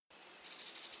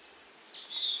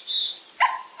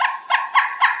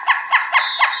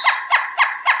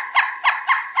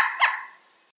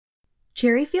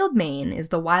Cherryfield, Maine is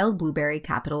the wild blueberry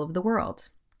capital of the world.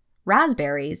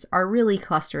 Raspberries are really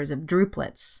clusters of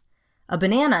drupelets. A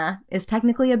banana is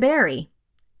technically a berry.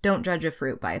 Don't judge a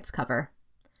fruit by its cover.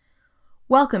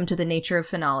 Welcome to the Nature of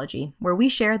Phenology, where we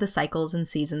share the cycles and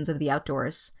seasons of the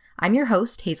outdoors. I'm your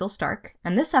host, Hazel Stark,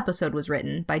 and this episode was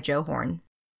written by Joe Horn.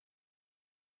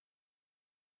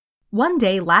 One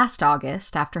day last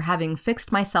August, after having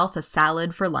fixed myself a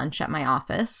salad for lunch at my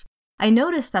office, I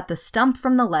noticed that the stump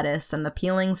from the lettuce and the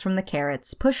peelings from the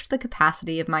carrots pushed the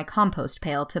capacity of my compost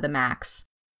pail to the max.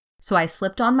 So I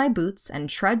slipped on my boots and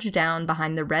trudged down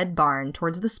behind the red barn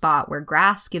towards the spot where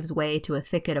grass gives way to a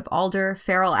thicket of alder,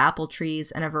 feral apple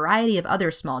trees, and a variety of other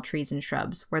small trees and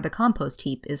shrubs where the compost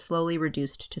heap is slowly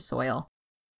reduced to soil.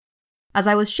 As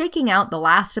I was shaking out the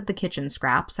last of the kitchen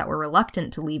scraps that were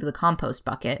reluctant to leave the compost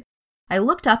bucket, I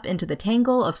looked up into the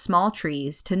tangle of small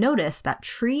trees to notice that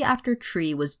tree after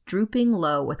tree was drooping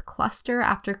low with cluster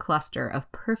after cluster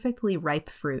of perfectly ripe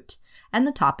fruit, and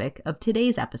the topic of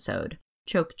today's episode,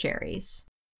 chokecherries.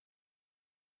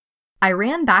 I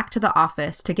ran back to the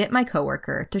office to get my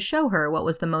coworker to show her what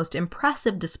was the most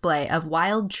impressive display of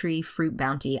wild tree fruit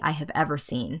bounty I have ever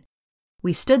seen.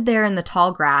 We stood there in the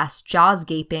tall grass, jaws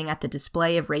gaping at the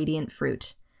display of radiant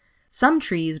fruit. Some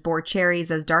trees bore cherries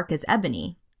as dark as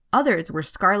ebony. Others were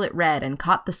scarlet red and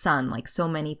caught the sun like so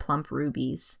many plump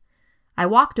rubies. I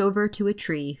walked over to a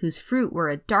tree whose fruit were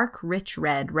a dark, rich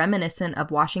red reminiscent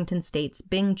of Washington State's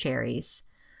Bing cherries.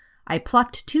 I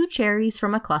plucked 2 cherries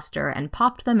from a cluster and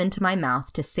popped them into my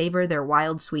mouth to savor their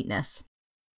wild sweetness.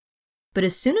 But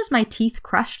as soon as my teeth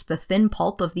crushed the thin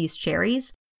pulp of these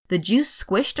cherries, the juice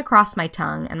squished across my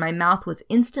tongue and my mouth was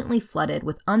instantly flooded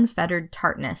with unfettered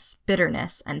tartness,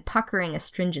 bitterness, and puckering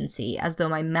astringency as though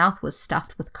my mouth was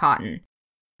stuffed with cotton.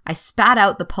 I spat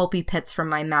out the pulpy pits from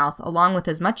my mouth along with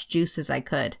as much juice as I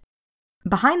could.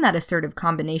 Behind that assertive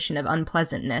combination of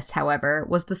unpleasantness, however,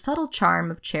 was the subtle charm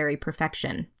of cherry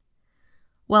perfection.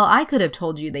 "Well, I could have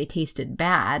told you they tasted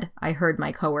bad," I heard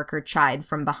my coworker chide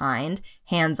from behind,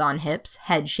 hands on hips,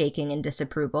 head shaking in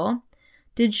disapproval.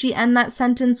 Did she end that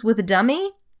sentence with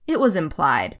dummy? It was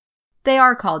implied. They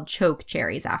are called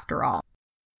chokecherries after all.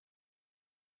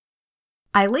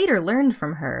 I later learned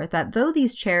from her that though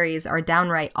these cherries are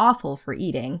downright awful for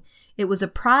eating, it was a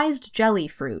prized jelly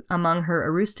fruit among her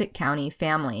Aroostook County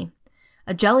family.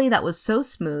 A jelly that was so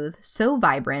smooth, so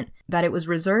vibrant, that it was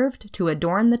reserved to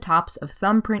adorn the tops of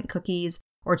thumbprint cookies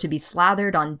or to be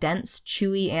slathered on dense,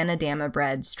 chewy anadama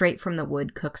bread straight from the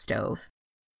wood cook stove.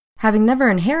 Having never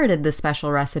inherited this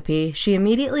special recipe, she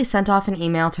immediately sent off an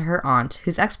email to her aunt,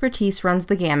 whose expertise runs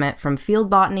the gamut from field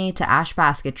botany to ash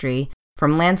basketry,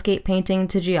 from landscape painting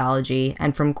to geology,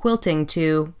 and from quilting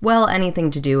to, well, anything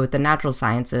to do with the natural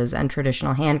sciences and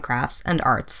traditional handcrafts and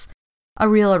arts. A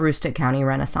real Aroostook County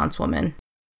Renaissance woman.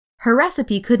 Her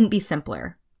recipe couldn't be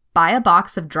simpler. Buy a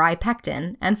box of dry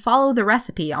pectin and follow the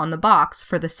recipe on the box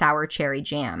for the sour cherry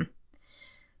jam.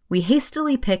 We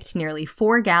hastily picked nearly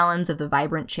 4 gallons of the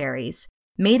vibrant cherries,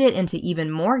 made it into even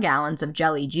more gallons of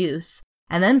jelly juice,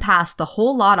 and then passed the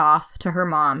whole lot off to her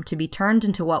mom to be turned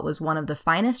into what was one of the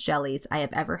finest jellies I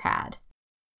have ever had.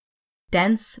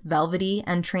 Dense, velvety,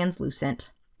 and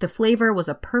translucent, the flavor was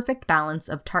a perfect balance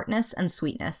of tartness and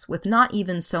sweetness, with not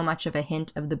even so much of a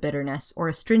hint of the bitterness or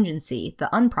astringency the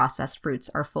unprocessed fruits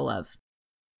are full of.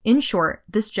 In short,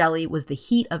 this jelly was the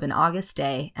heat of an August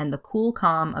day and the cool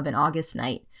calm of an August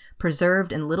night,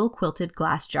 preserved in little quilted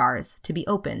glass jars to be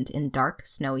opened in dark,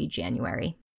 snowy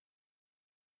January.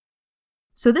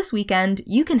 So this weekend,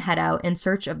 you can head out in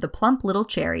search of the plump little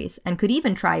cherries and could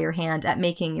even try your hand at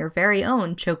making your very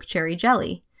own chokecherry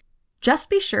jelly. Just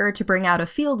be sure to bring out a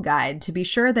field guide to be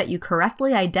sure that you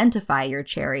correctly identify your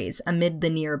cherries amid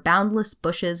the near boundless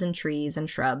bushes and trees and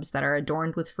shrubs that are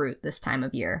adorned with fruit this time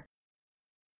of year.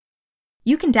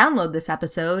 You can download this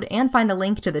episode and find a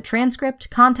link to the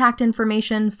transcript, contact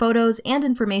information, photos, and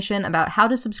information about how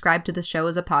to subscribe to the show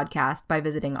as a podcast by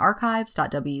visiting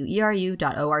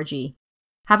archives.weru.org.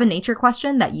 Have a nature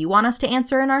question that you want us to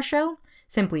answer in our show?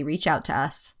 Simply reach out to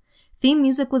us. Theme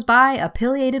music was by A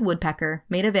Pileated Woodpecker,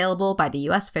 made available by the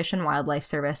U.S. Fish and Wildlife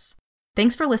Service.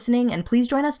 Thanks for listening, and please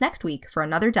join us next week for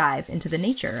another dive into the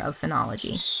nature of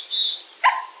phenology.